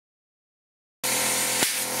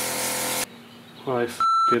Well, I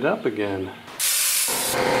f***ed it up again.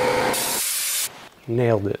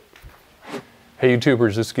 Nailed it. Hey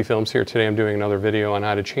YouTubers, Zuski Films here. Today I'm doing another video on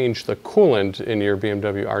how to change the coolant in your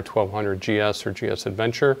BMW R1200GS or GS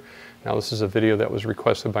Adventure. Now this is a video that was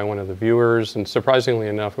requested by one of the viewers, and surprisingly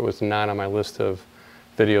enough it was not on my list of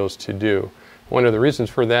videos to do. One of the reasons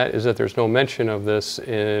for that is that there's no mention of this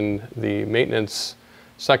in the maintenance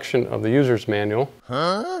section of the user's manual.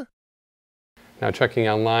 Now checking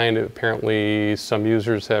online, apparently some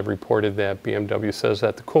users have reported that BMW says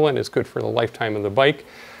that the coolant is good for the lifetime of the bike.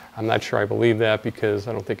 I'm not sure I believe that because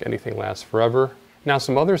I don't think anything lasts forever. Now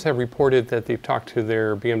some others have reported that they've talked to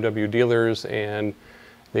their BMW dealers and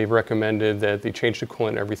they've recommended that they change the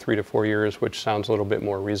coolant every 3 to 4 years, which sounds a little bit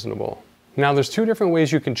more reasonable. Now there's two different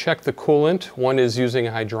ways you can check the coolant. One is using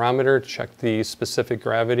a hydrometer to check the specific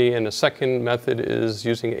gravity, and the second method is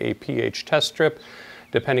using a pH test strip.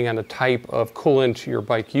 Depending on the type of coolant your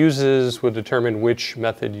bike uses will determine which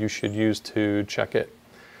method you should use to check it.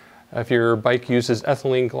 If your bike uses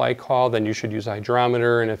ethylene glycol, then you should use a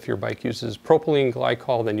hydrometer, and if your bike uses propylene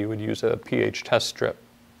glycol, then you would use a pH test strip.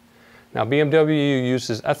 Now BMW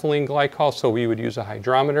uses ethylene glycol, so we would use a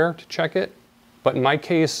hydrometer to check it. But in my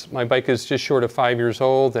case, my bike is just short of 5 years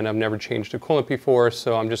old and I've never changed a coolant before,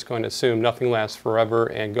 so I'm just going to assume nothing lasts forever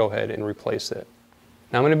and go ahead and replace it.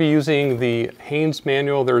 Now I'm going to be using the Haynes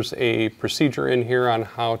manual. There's a procedure in here on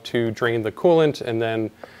how to drain the coolant and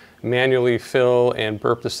then manually fill and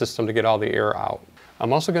burp the system to get all the air out.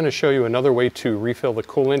 I'm also going to show you another way to refill the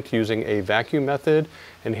coolant using a vacuum method.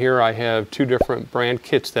 And here I have two different brand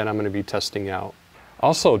kits that I'm going to be testing out.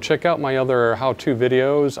 Also, check out my other how-to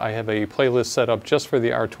videos. I have a playlist set up just for the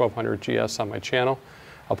R1200GS on my channel.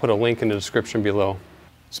 I'll put a link in the description below.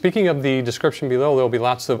 Speaking of the description below, there will be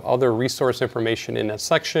lots of other resource information in that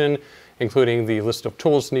section, including the list of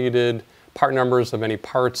tools needed, part numbers of any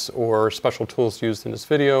parts or special tools used in this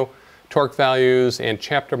video, torque values, and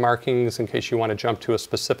chapter markings in case you want to jump to a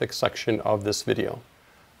specific section of this video.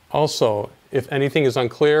 Also, if anything is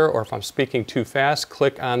unclear or if I'm speaking too fast,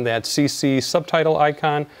 click on that CC subtitle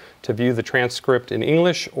icon to view the transcript in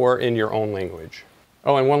English or in your own language.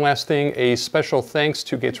 Oh, and one last thing, a special thanks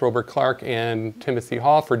to Gates Robert Clark and Timothy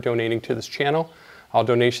Hall for donating to this channel. All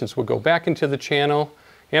donations will go back into the channel,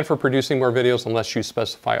 and for producing more videos unless you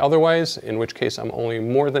specify otherwise, in which case I'm only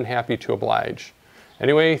more than happy to oblige.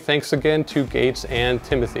 Anyway, thanks again to Gates and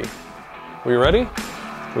Timothy. We ready?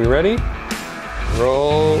 We ready?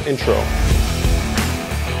 Roll intro.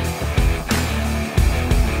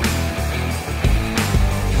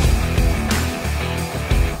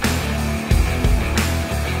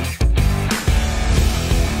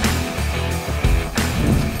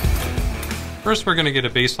 First, we're going to get a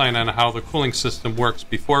baseline on how the cooling system works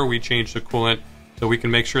before we change the coolant, so we can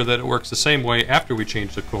make sure that it works the same way after we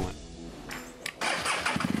change the coolant.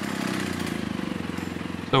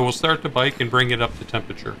 So we'll start the bike and bring it up to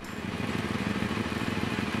temperature.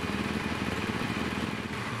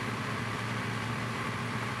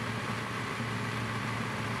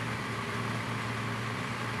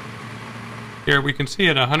 Here we can see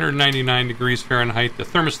at 199 degrees Fahrenheit the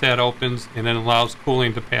thermostat opens and then allows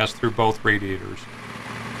cooling to pass through both radiators.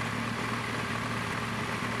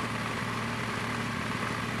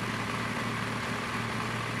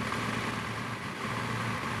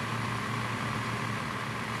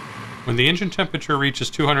 When the engine temperature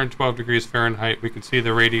reaches 212 degrees Fahrenheit, we can see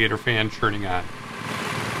the radiator fan churning on.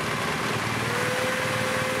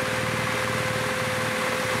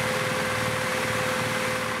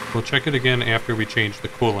 We'll check it again after we change the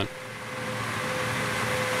coolant.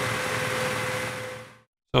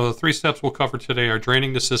 So the 3 steps we'll cover today are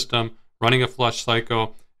draining the system, running a flush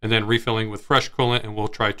cycle, and then refilling with fresh coolant, and we'll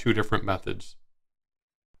try 2 different methods.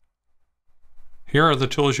 Here are the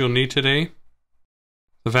tools you'll need today.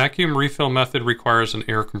 The vacuum refill method requires an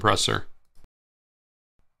air compressor.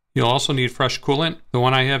 You'll also need fresh coolant. The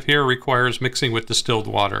one I have here requires mixing with distilled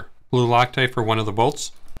water. Blue Loctite for one of the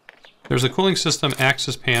bolts. There's a cooling system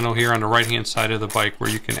access panel here on the right hand side of the bike where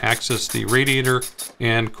you can access the radiator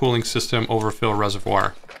and cooling system overfill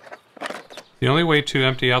reservoir. The only way to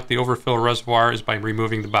empty out the overfill reservoir is by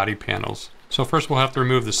removing the body panels. So first we'll have to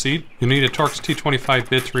remove the seat. You'll need a Torx T25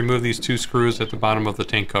 bit to remove these 2 screws at the bottom of the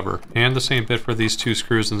tank cover, and the same bit for these 2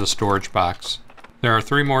 screws in the storage box. There are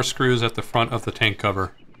 3 more screws at the front of the tank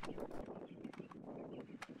cover.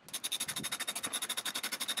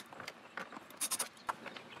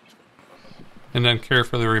 And then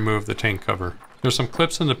carefully remove the tank cover. There's some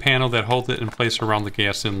clips in the panel that hold it in place around the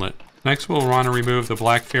gas inlet. Next we'll want to remove the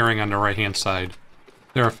black fairing on the right hand side.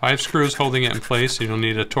 There are 5 screws holding it in place, and you'll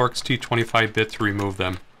need a Torx T25 bit to remove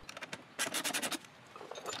them.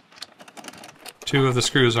 Two of the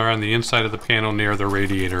screws are on the inside of the panel near the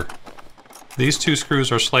radiator. These two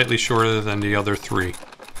screws are slightly shorter than the other three.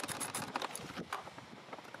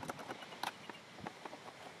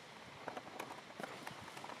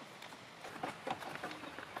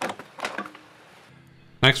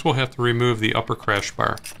 Next we'll have to remove the upper crash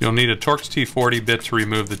bar. You'll need a Torx T40 bit to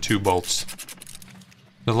remove the two bolts.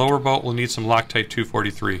 The lower bolt will need some Loctite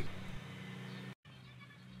 243.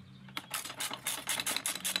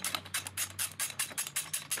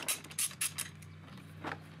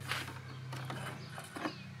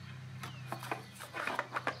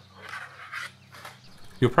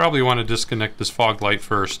 You'll probably want to disconnect this fog light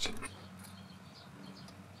first.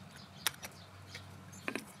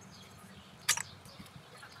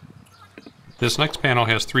 This next panel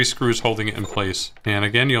has 3 screws holding it in place, and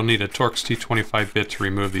again you'll need a Torx T25 bit to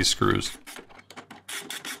remove these screws.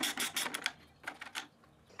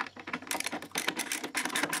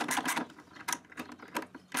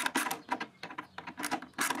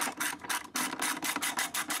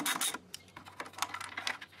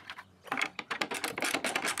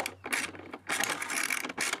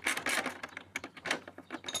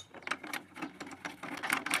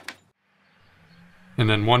 And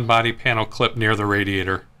then one body panel clip near the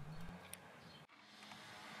radiator.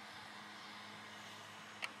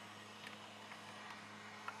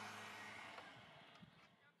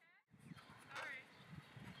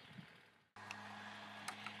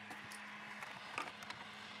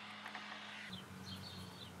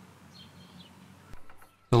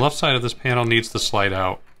 The left side of this panel needs to slide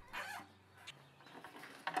out.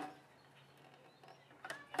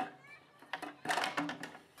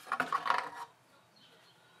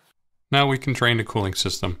 Now we can drain the cooling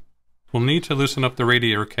system. We'll need to loosen up the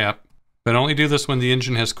radiator cap, but only do this when the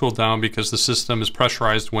engine has cooled down because the system is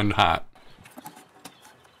pressurized when hot.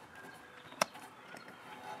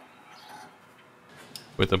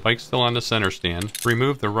 With the bike still on the center stand,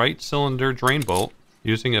 remove the right cylinder drain bolt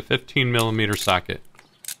using a 15mm socket.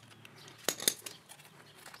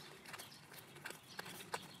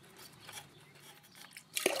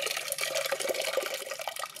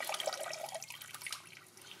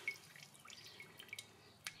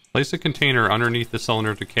 Place a container underneath the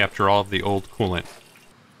cylinder to capture all of the old coolant.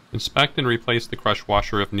 Inspect and replace the crush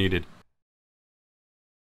washer if needed.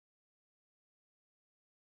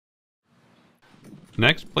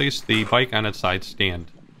 Next, place the bike on its side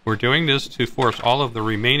stand. We're doing this to force all of the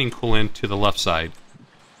remaining coolant to the left side.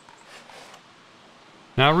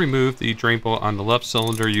 Now remove the drain bolt on the left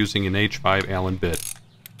cylinder using an H5 Allen bit.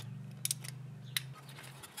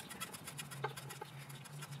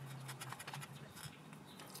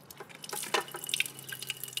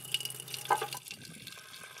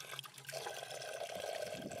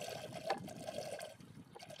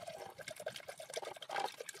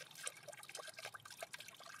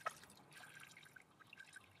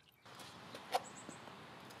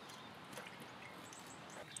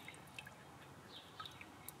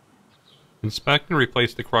 Inspect and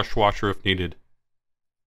replace the crush washer if needed.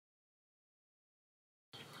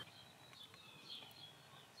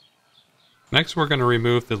 Next we're going to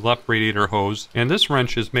remove the left radiator hose, and this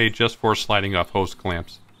wrench is made just for sliding off hose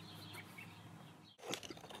clamps.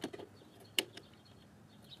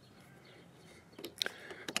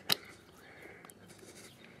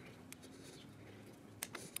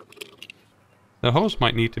 The hose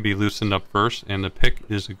might need to be loosened up first, and the pick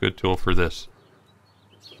is a good tool for this.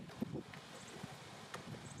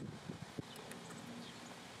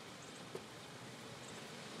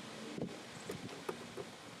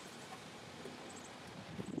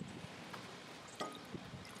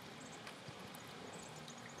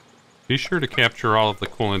 Be sure to capture all of the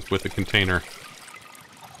coolant with the container.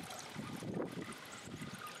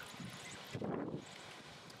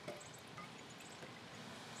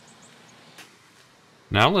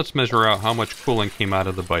 Now let's measure out how much coolant came out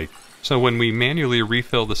of the bike. So when we manually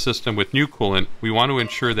refill the system with new coolant, we want to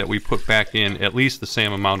ensure that we put back in at least the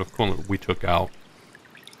same amount of coolant we took out.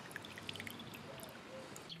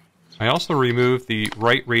 I also removed the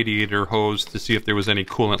right radiator hose to see if there was any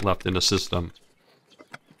coolant left in the system.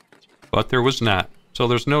 But there was not, so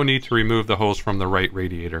there's no need to remove the hose from the right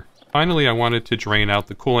radiator. Finally, I wanted to drain out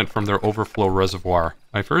the coolant from their overflow reservoir.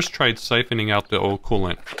 I first tried siphoning out the old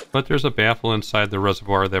coolant, but there's a baffle inside the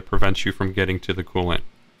reservoir that prevents you from getting to the coolant.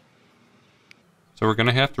 So we're going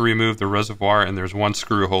to have to remove the reservoir, and there's one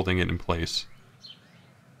screw holding it in place.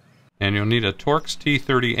 And you'll need a Torx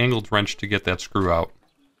T30 angled wrench to get that screw out.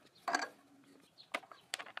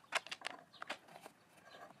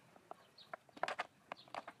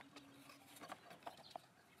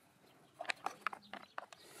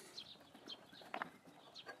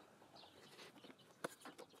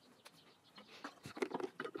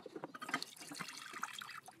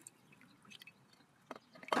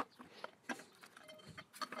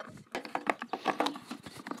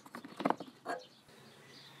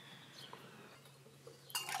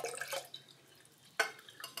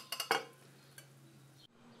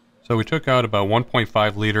 So we took out about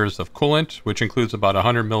 1.5 liters of coolant, which includes about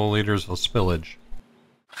 100 milliliters of spillage.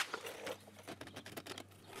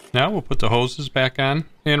 Now we'll put the hoses back on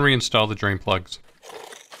and reinstall the drain plugs.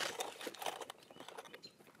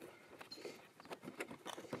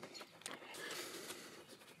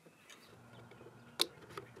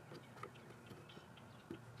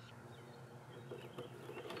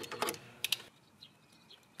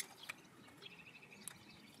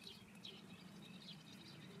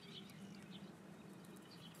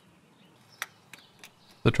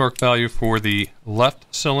 The torque value for the left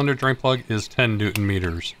cylinder drain plug is 10 Newton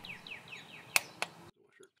meters.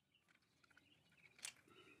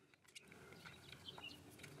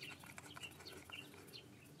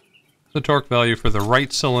 The torque value for the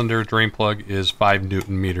right cylinder drain plug is 5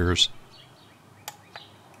 Newton meters.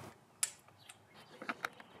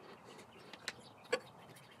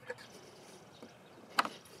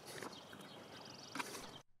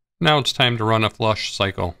 Now it's time to run a flush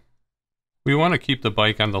cycle. We want to keep the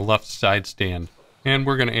bike on the left side stand, and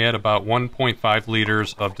we're going to add about 1.5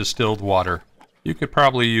 liters of distilled water. You could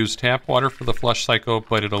probably use tap water for the flush cycle,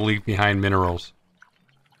 but it'll leave behind minerals.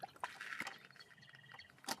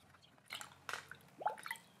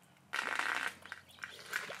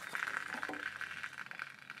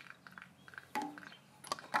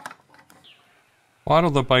 Waddle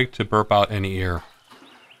the bike to burp out any air.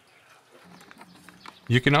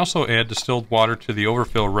 You can also add distilled water to the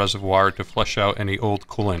overfill reservoir to flush out any old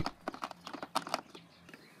coolant.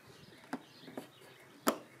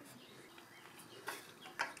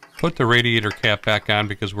 Put the radiator cap back on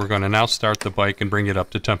because we're going to now start the bike and bring it up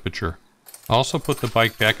to temperature. Also put the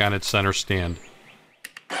bike back on its center stand.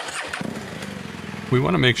 We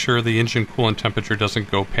want to make sure the engine coolant temperature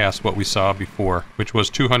doesn't go past what we saw before, which was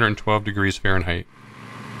 212 degrees Fahrenheit.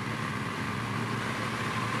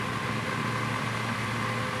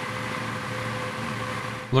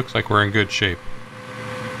 Looks like we're in good shape.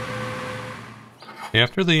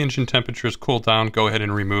 After the engine temperatures cool down, go ahead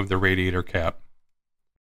and remove the radiator cap.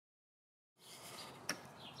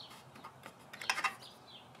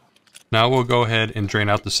 Now we'll go ahead and drain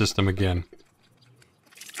out the system again.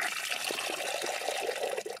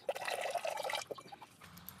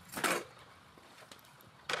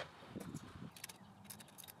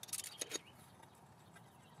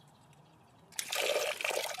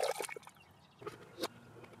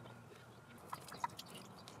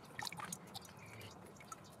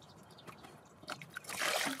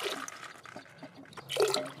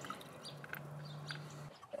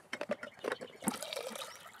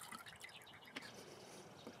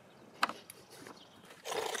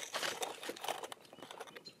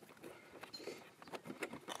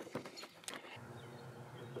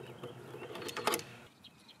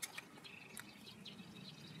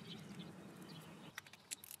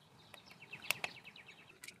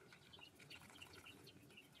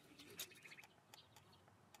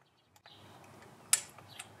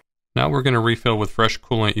 Now we're going to refill with fresh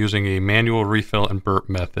coolant using a manual refill and burp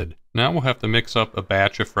method. Now we'll have to mix up a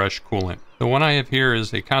batch of fresh coolant. The one I have here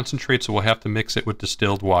is a concentrate, so we'll have to mix it with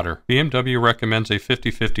distilled water. BMW recommends a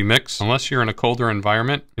 50-50 mix, unless you're in a colder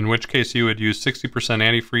environment, in which case you would use 60%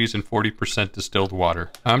 antifreeze and 40% distilled water.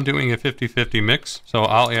 I'm doing a 50-50 mix, so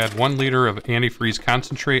I'll add 1 liter of antifreeze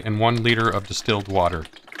concentrate and 1 liter of distilled water.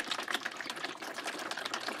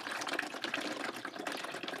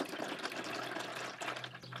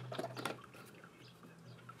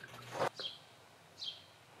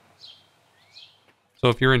 So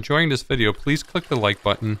if you're enjoying this video, please click the like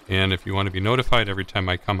button, and if you want to be notified every time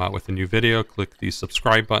I come out with a new video, click the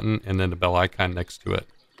subscribe button and then the bell icon next to it.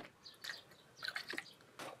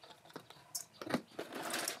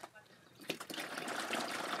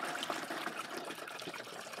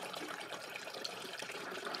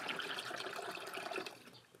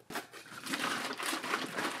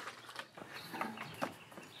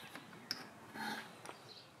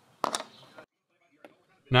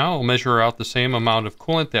 Now I'll measure out the same amount of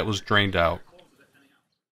coolant that was drained out.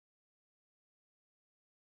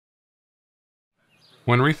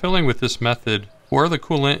 When refilling with this method, pour the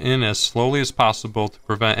coolant in as slowly as possible to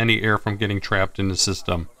prevent any air from getting trapped in the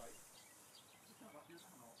system.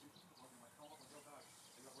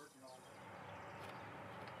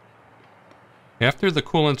 After the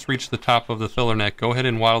coolants reach the top of the filler neck, go ahead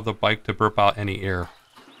and waddle the bike to burp out any air.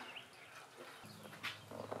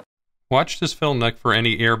 Watch this fill neck for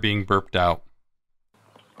any air being burped out.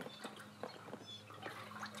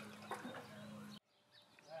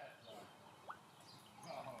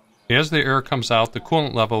 As the air comes out, the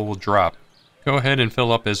coolant level will drop. Go ahead and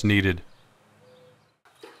fill up as needed.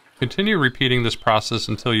 Continue repeating this process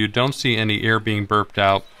until you don't see any air being burped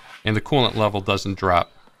out and the coolant level doesn't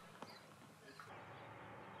drop.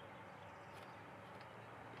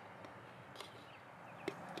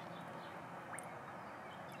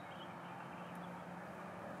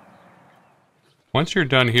 Once you're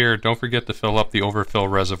done here, don't forget to fill up the overfill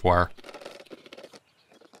reservoir.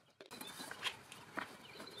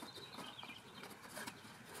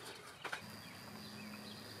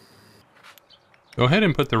 Go ahead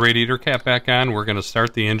and put the radiator cap back on. We're going to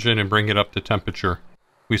start the engine and bring it up to temperature.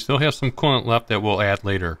 We still have some coolant left that we'll add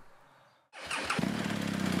later.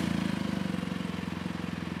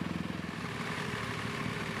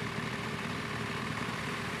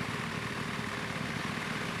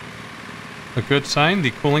 A good sign,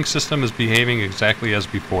 the cooling system is behaving exactly as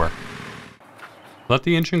before. Let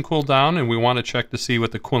the engine cool down, and we want to check to see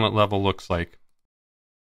what the coolant level looks like.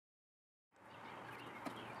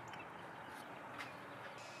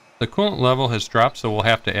 The coolant level has dropped, so we'll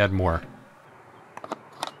have to add more.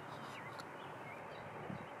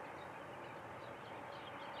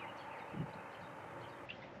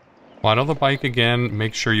 Throttle the bike again,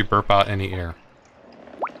 make sure you burp out any air.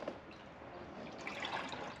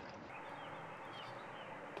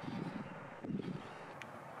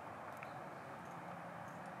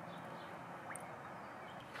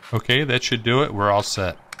 Okay, that should do it. We're all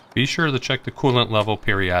set. Be sure to check the coolant level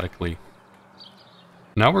periodically.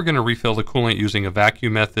 Now we're going to refill the coolant using a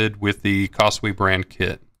vacuum method with the Costway brand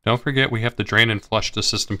kit. Don't forget we have to drain and flush the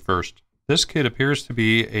system first. This kit appears to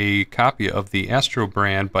be a copy of the Astro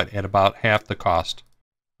brand, but at about half the cost.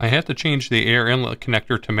 I had to change the air inlet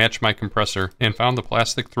connector to match my compressor and found the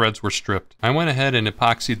plastic threads were stripped. I went ahead and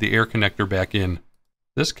epoxied the air connector back in.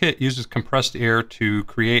 This kit uses compressed air to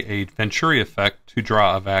create a Venturi effect to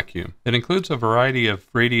draw a vacuum. It includes a variety of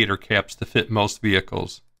radiator caps to fit most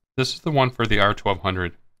vehicles. This is the one for the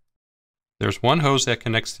R1200. There's one hose that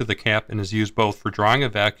connects to the cap and is used both for drawing a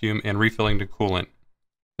vacuum and refilling the coolant.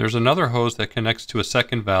 There's another hose that connects to a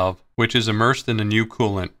second valve, which is immersed in the new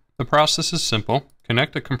coolant. The process is simple.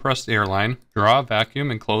 Connect a compressed air line, draw a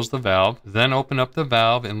vacuum and close the valve, then open up the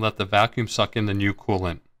valve and let the vacuum suck in the new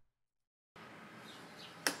coolant.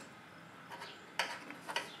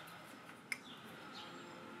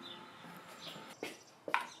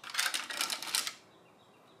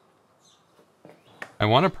 I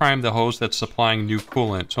want to prime the hose that's supplying new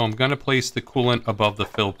coolant, so I'm going to place the coolant above the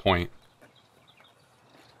fill point.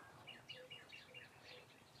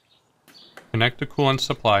 Connect the coolant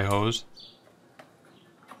supply hose.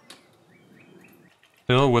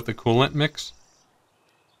 Fill with the coolant mix.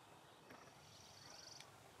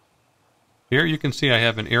 Here you can see I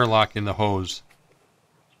have an airlock in the hose.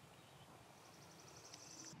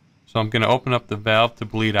 So I'm going to open up the valve to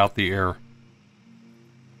bleed out the air.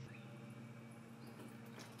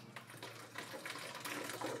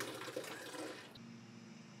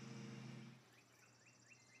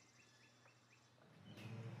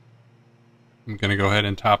 I'm going to go ahead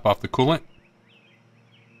and top off the coolant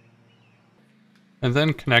and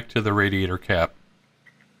then connect to the radiator cap.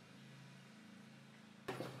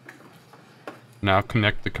 Now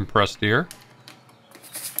connect the compressed air.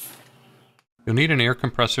 You'll need an air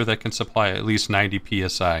compressor that can supply at least 90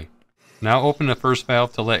 psi. Now open the first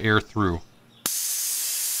valve to let air through.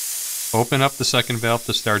 Open up the second valve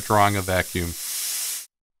to start drawing a vacuum.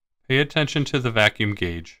 Pay attention to the vacuum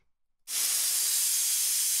gauge.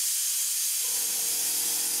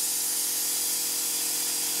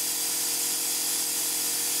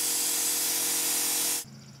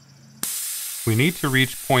 We need to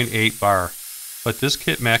reach 0.8 bar, but this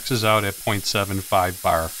kit maxes out at 0.75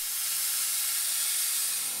 bar.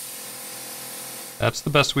 That's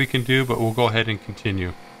the best we can do, but we'll go ahead and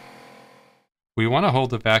continue. We want to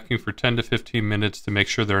hold the vacuum for 10 to 15 minutes to make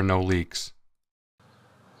sure there are no leaks.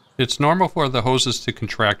 It's normal for the hoses to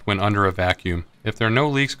contract when under a vacuum. If there are no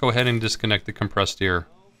leaks, go ahead and disconnect the compressed air.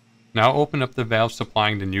 Now open up the valve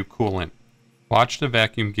supplying the new coolant. Watch the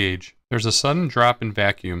vacuum gauge. There's a sudden drop in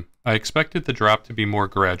vacuum. I expected the drop to be more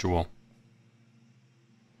gradual.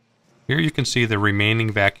 Here you can see the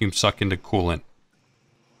remaining vacuum suck into coolant.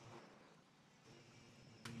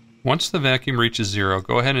 Once the vacuum reaches zero,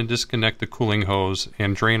 go ahead and disconnect the cooling hose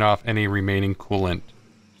and drain off any remaining coolant.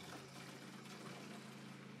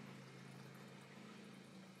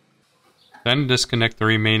 Then disconnect the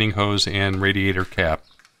remaining hose and radiator cap.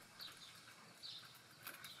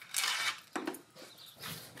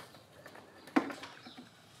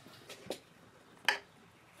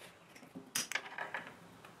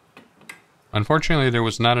 Unfortunately, there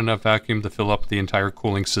was not enough vacuum to fill up the entire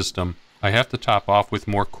cooling system. I have to top off with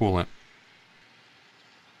more coolant.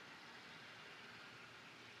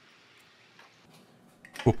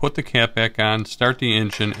 We'll put the cap back on, start the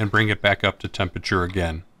engine, and bring it back up to temperature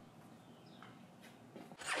again.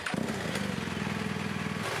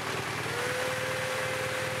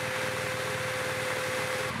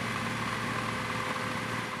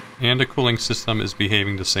 And the cooling system is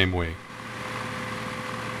behaving the same way.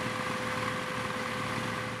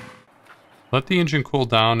 Let the engine cool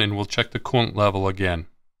down and we'll check the coolant level again.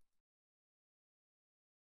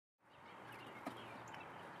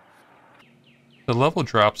 The level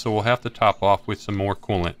dropped, so we'll have to top off with some more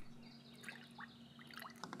coolant.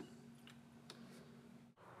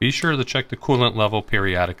 Be sure to check the coolant level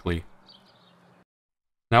periodically.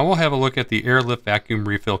 Now we'll have a look at the Airlift vacuum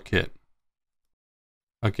refill kit.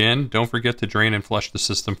 Again, don't forget to drain and flush the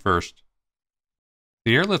system first.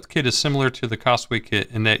 The Airlift kit is similar to the Costway kit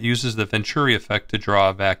in that it uses the Venturi effect to draw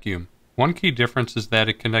a vacuum. One key difference is that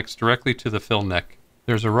it connects directly to the fill neck.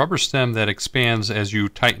 There's a rubber stem that expands as you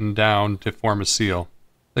tighten down to form a seal.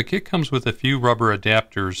 The kit comes with a few rubber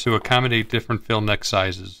adapters to accommodate different fill neck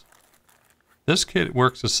sizes. This kit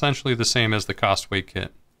works essentially the same as the Costway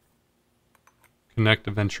kit. Connect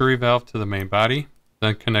the Venturi valve to the main body,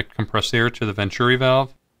 then connect compressed air to the Venturi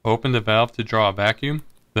valve, open the valve to draw a vacuum,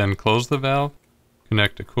 then close the valve,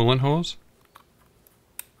 connect a coolant hose,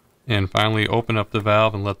 and finally open up the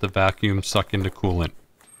valve and let the vacuum suck into coolant.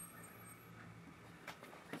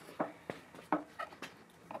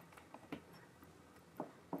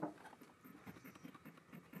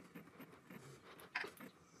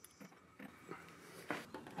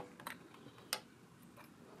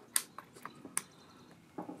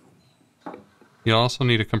 You'll also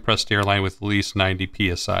need a compressed air line with at least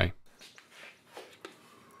 90 psi.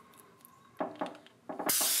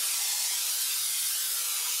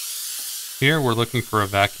 Here we're looking for a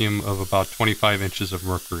vacuum of about 25 inches of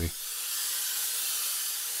mercury.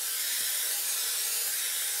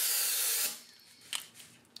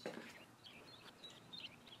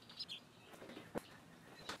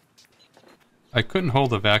 I couldn't hold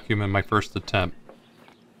the vacuum in my first attempt.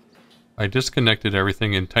 I disconnected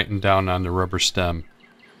everything and tightened down on the rubber stem.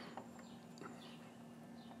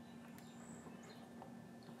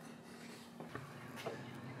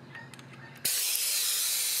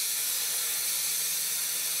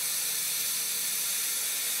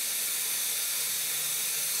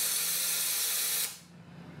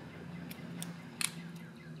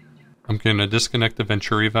 I'm going to disconnect the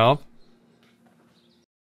Venturi valve.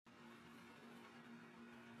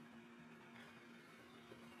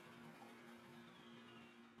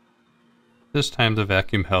 This time the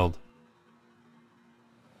vacuum held.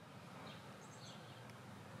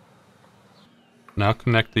 Now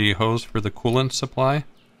connect the hose for the coolant supply.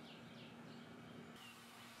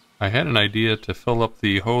 I had an idea to fill up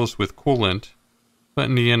the hose with coolant, but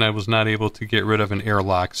in the end I was not able to get rid of an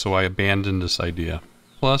airlock, so I abandoned this idea.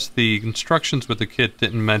 Plus, the instructions with the kit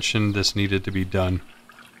didn't mention this needed to be done.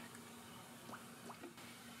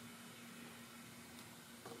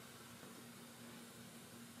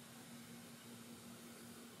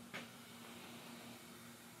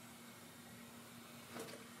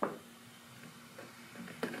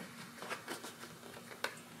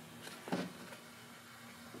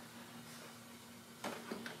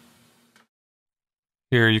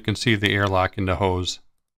 Here you can see the airlock in the hose.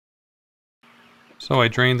 So I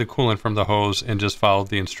drained the coolant from the hose and just followed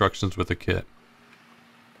the instructions with the kit.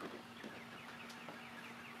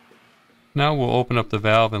 Now we'll open up the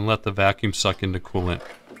valve and let the vacuum suck into coolant.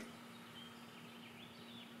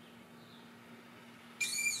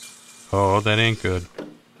 Oh, that ain't good.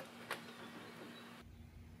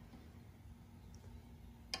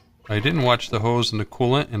 I didn't watch the hose and the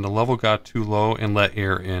coolant, and the level got too low and let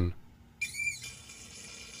air in.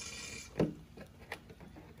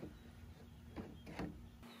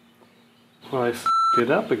 Well, I f***ed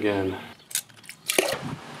it up again.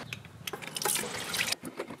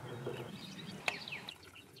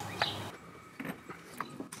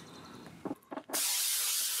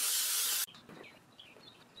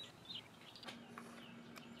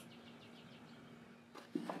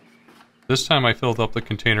 This time I filled up the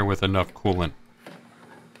container with enough coolant.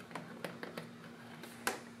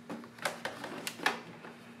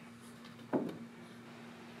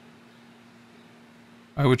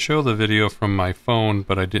 I would show the video from my phone,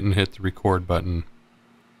 but I didn't hit the record button.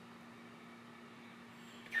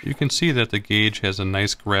 You can see that the gauge has a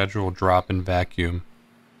nice gradual drop in vacuum.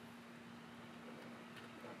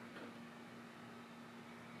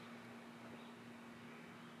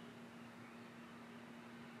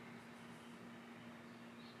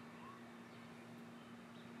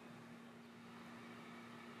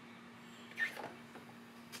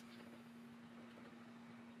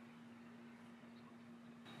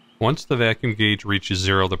 Once the vacuum gauge reaches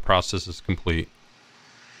 0, the process is complete.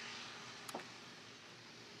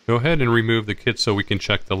 Go ahead and remove the kit so we can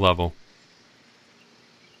check the level.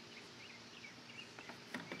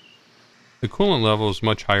 The coolant level is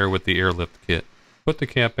much higher with the Airlift kit. Put the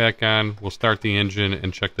cap back on, we'll start the engine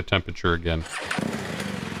and check the temperature again.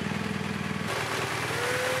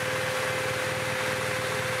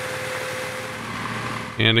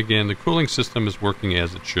 And again, the cooling system is working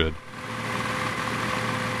as it should.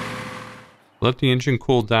 Let the engine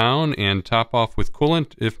cool down and top off with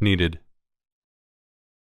coolant if needed.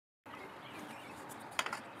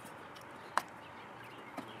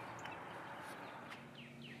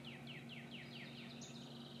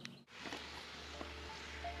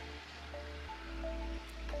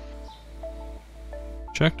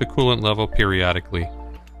 Check the coolant level periodically.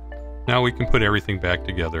 Now we can put everything back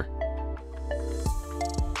together.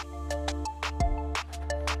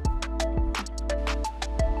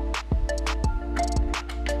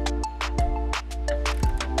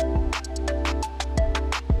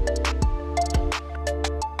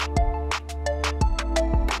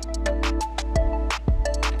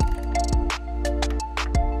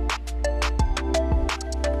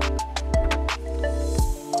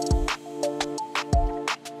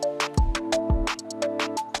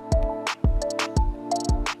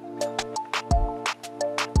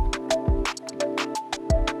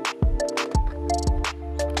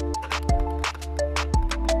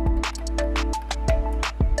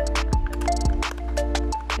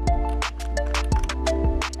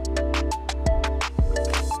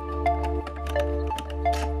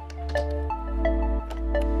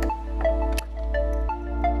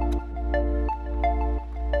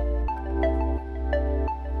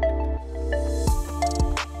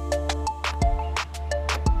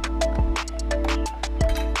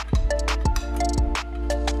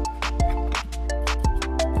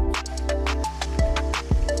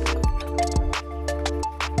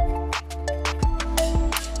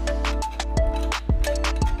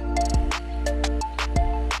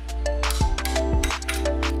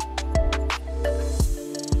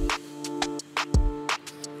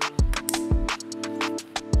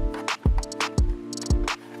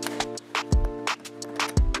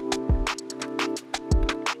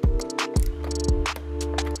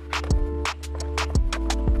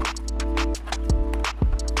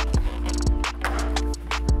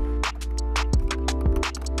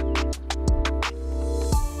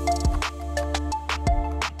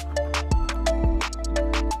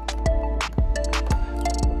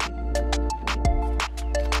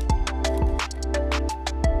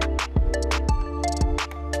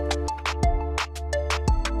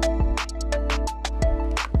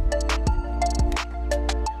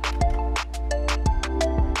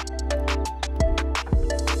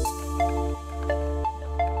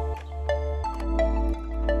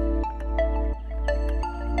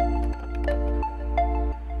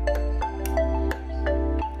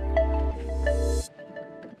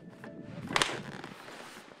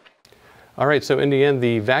 All right, so in the end,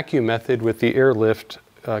 the vacuum method with the Airlift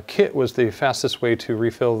kit was the fastest way to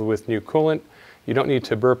refill with new coolant. You don't need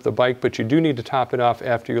to burp the bike, but you do need to top it off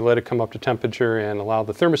after you let it come up to temperature and allow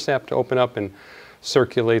the thermostat to open up and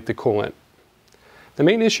circulate the coolant. The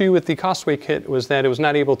main issue with the Costway kit was that it was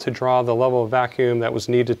not able to draw the level of vacuum that was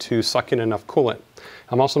needed to suck in enough coolant.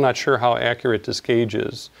 I'm also not sure how accurate this gauge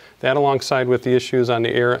is. That, alongside with the issues on the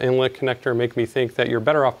air inlet connector, make me think that you're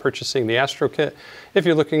better off purchasing the Astro kit if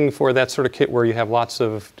you're looking for that sort of kit where you have lots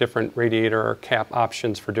of different radiator or cap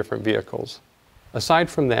options for different vehicles. Aside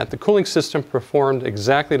from that, the cooling system performed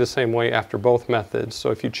exactly the same way after both methods. So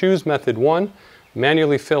if you choose method 1,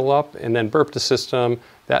 manually fill up and then burp the system,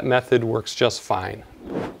 that method works just fine.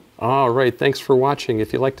 All right, thanks for watching.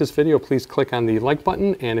 If you like this video, please click on the like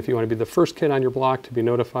button. And if you want to be the first kid on your block to be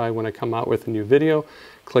notified when I come out with a new video,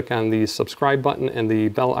 click on the subscribe button and the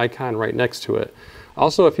bell icon right next to it.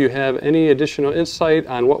 Also, if you have any additional insight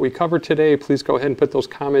on what we covered today, please go ahead and put those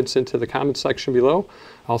comments into the comment section below.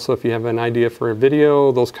 Also, if you have an idea for a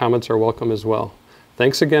video, those comments are welcome as well.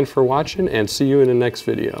 Thanks again for watching, and see you in the next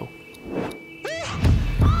video.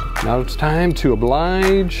 Now it's time to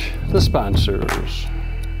oblige the sponsors.